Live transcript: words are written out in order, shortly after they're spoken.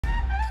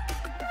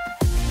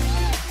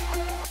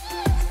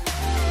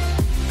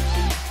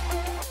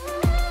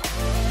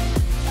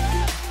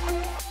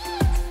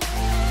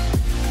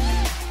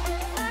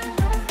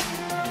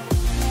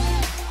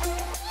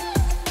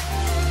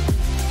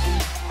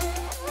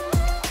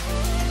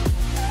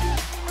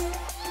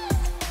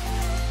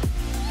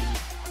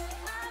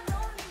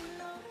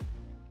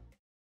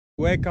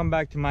Welcome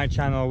back to my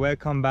channel.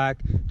 Welcome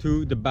back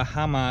to the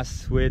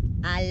Bahamas with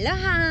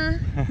Aloha.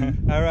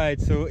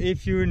 Alright, so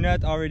if you're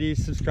not already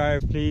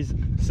subscribed, please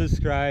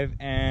subscribe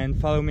and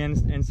follow me on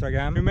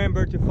Instagram.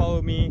 Remember to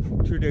follow me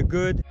through the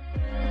good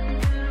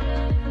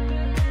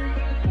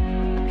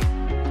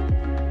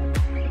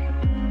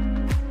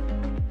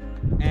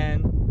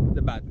and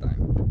the bad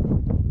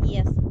time.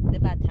 Yes, the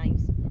bad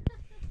times.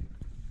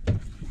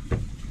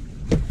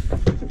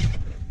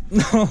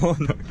 No.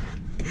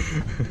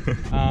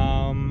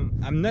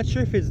 I'm not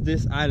sure if it's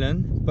this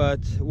island, but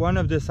one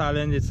of this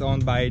island is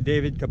owned by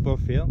David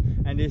Copperfield,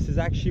 and this is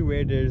actually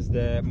where there's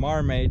the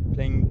mermaid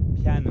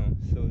playing piano.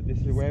 So this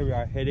is where we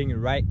are heading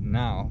right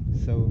now.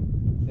 So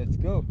let's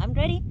go. I'm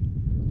ready.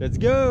 Let's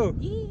go.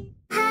 Yee.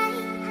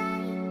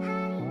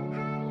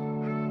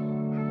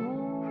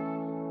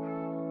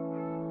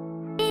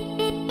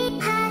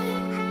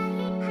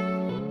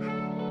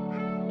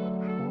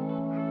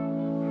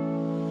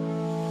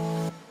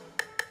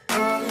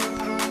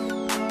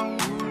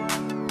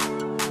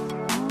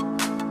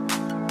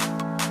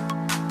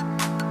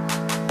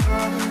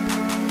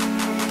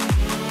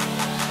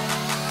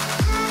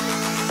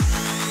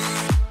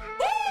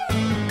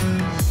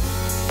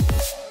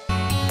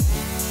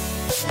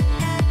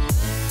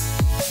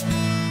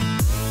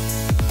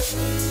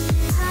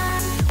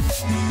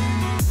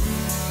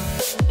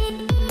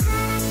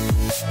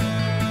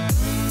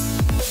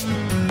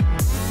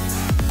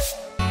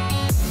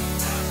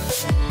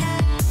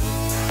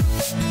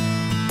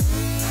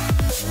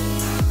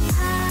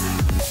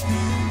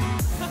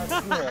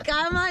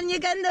 Come on, you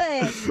can do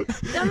it.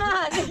 Come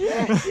on.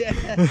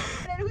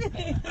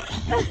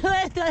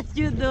 What are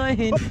you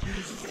doing?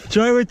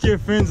 Try with your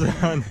friends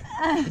on.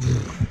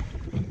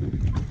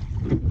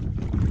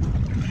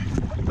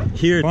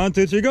 Here, 1,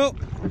 2, 3, go.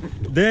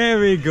 There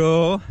we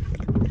go.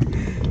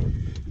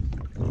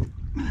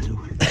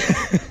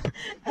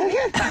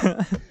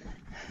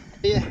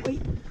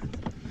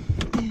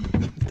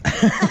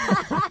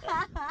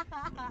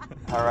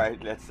 All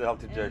right, let's sail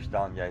to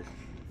Georgetown, guys.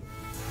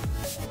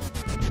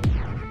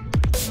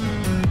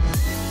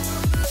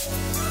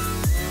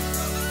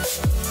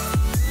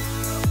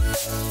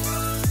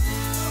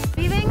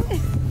 Leaving?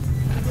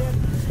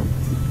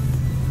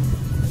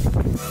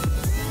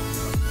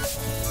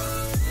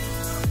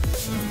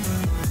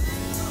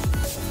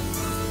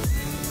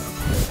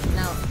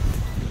 No.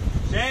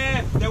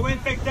 Chef, the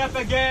wind picked up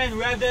again.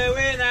 We have the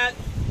wind at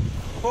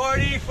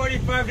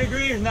 45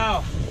 degrees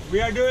now.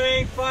 We are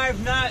doing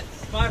 5 knots,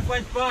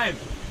 5.5.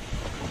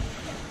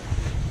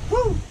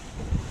 Woo!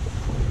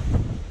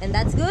 And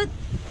that's good?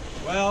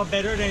 Well,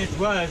 better than it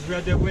was. We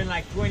had the wind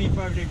like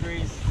 25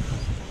 degrees.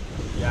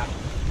 Yeah,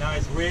 now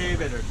it's way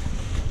better.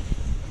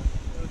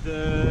 So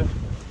the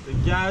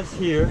gas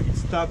here,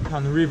 it's stuck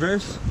on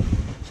reverse.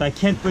 So I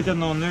can't put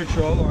it on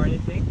neutral or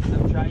anything.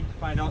 I'm trying to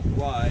find out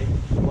why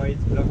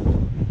it's blocked.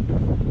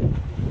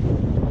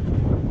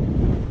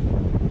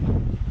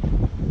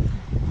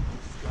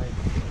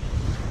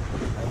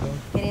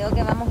 Creo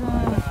que vamos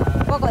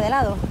un poco de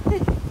lado.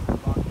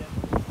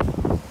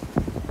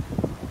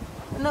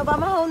 Nos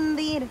vamos a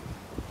hundir.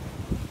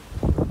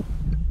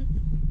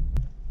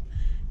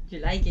 You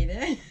like it,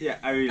 eh? Yeah,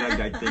 I really like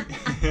that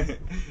thing.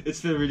 It's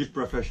still really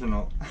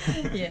professional.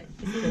 Yeah,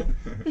 it's cool.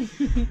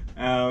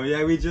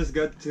 Yeah, we just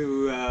got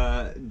to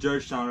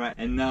Georgetown, right?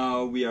 And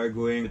now we are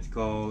going, it's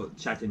called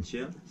Chat and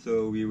Chill.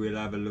 So we will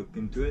have a look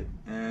into it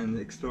and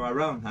explore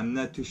around. I'm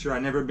not too sure.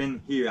 I've never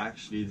been here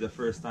actually. It's the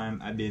first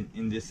time I've been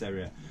in this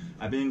area.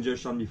 I've been in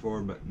Georgetown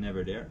before, but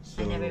never there.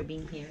 So I've never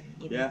been here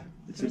either. yeah,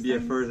 it should be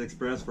a first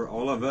experience for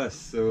all of us.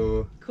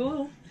 So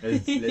cool.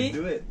 Let's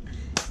do it.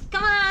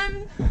 Come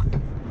on!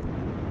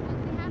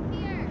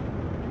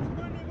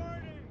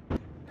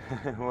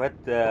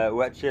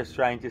 What Chef's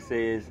trying to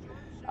say is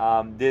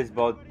this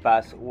boat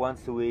passes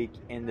once a week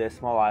in the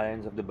small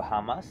islands of the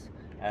Bahamas,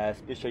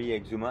 especially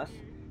Exumas,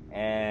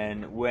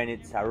 and when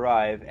it's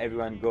arrived,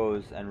 everyone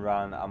goes and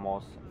run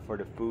almost for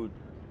the food,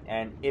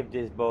 and if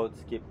this boat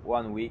skip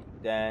 1 week,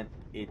 then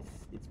it's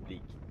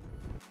bleak.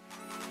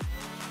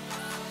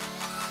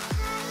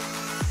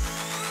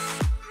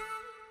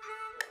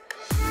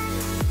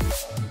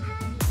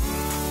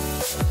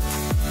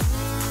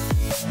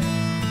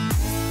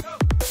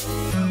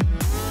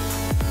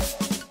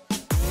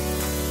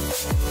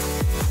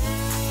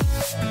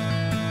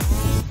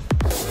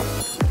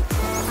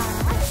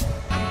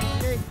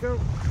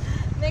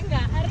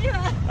 Venga,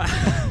 arriba.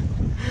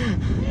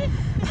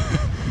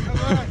 Come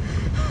on.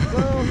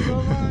 Go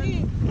on.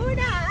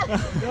 Una.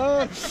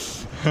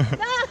 Dos.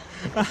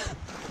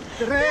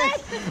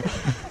 Tres.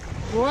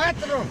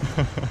 Cuatro.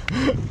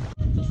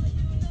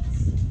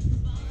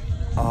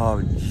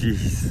 Oh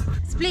jeez.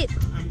 Split.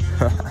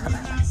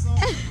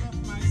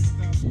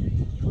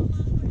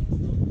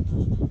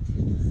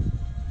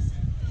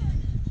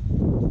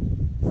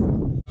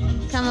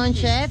 Come on,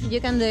 chef, you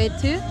can do it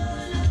too.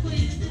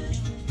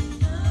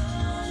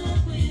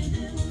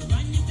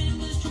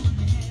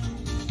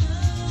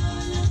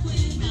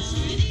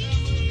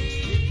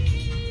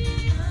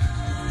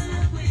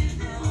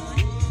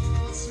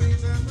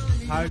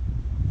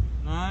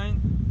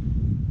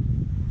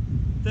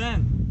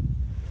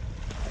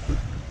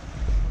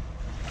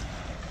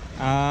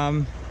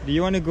 Do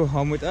you want to go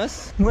home with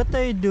us? What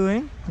are you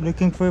doing?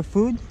 Looking for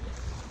food?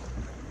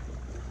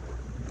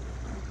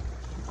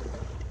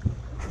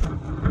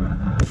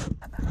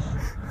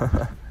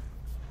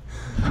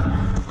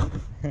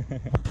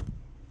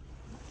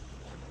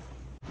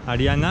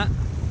 Ariadna,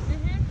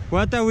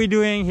 what are we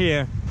doing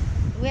here?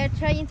 We are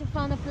trying to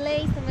find a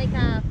place to make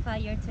a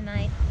fire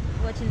tonight,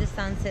 watching the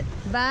sunset.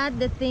 But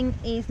the thing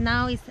is,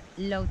 now it's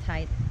low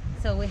tide,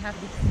 so we have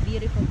this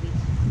beautiful beach.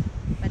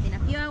 But in a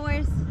few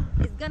hours,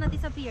 it's gonna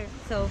disappear.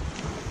 So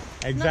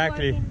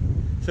Exactly.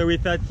 So we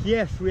thought,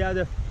 yes, we have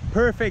the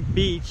perfect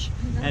beach,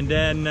 and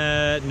then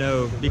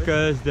no,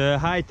 because the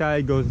high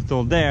tide goes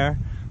until there,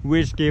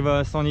 which gave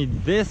us only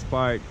this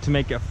part to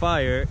make a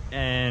fire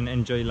and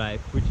enjoy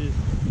life, which is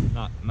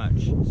not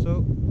much.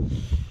 So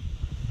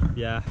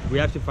yeah, we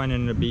have to find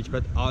another beach,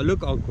 but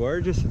look how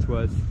gorgeous it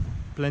was.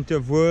 Plenty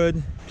of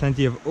wood,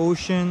 plenty of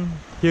ocean.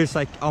 Here's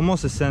like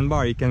almost a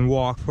sandbar. You can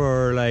walk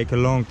for like a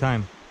long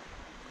time.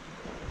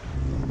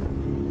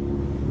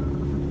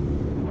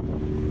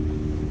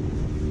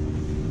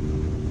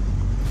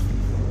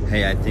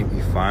 Hey, I think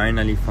we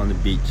finally found the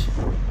beach.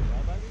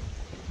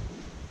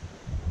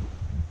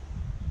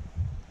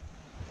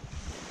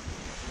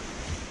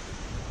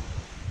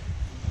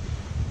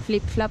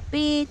 flip-flop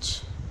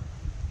beach.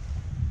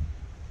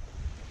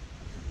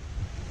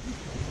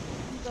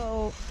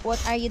 So what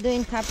are you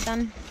doing,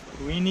 Captain?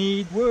 We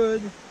need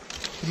wood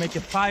to make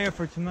a fire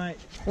for tonight.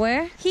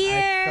 Where?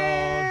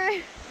 Here!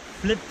 It's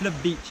called Flip-flop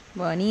beach.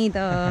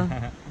 Bonito.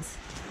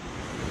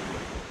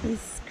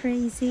 It's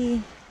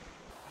crazy.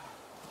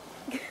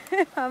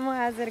 ¿Qué vamos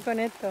a hacer con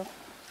esto?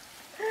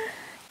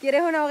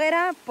 ¿Quieres una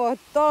hoguera? Pues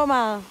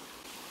toma.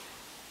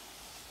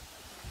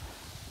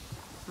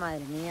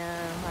 Madre mía,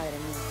 madre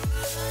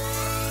mía.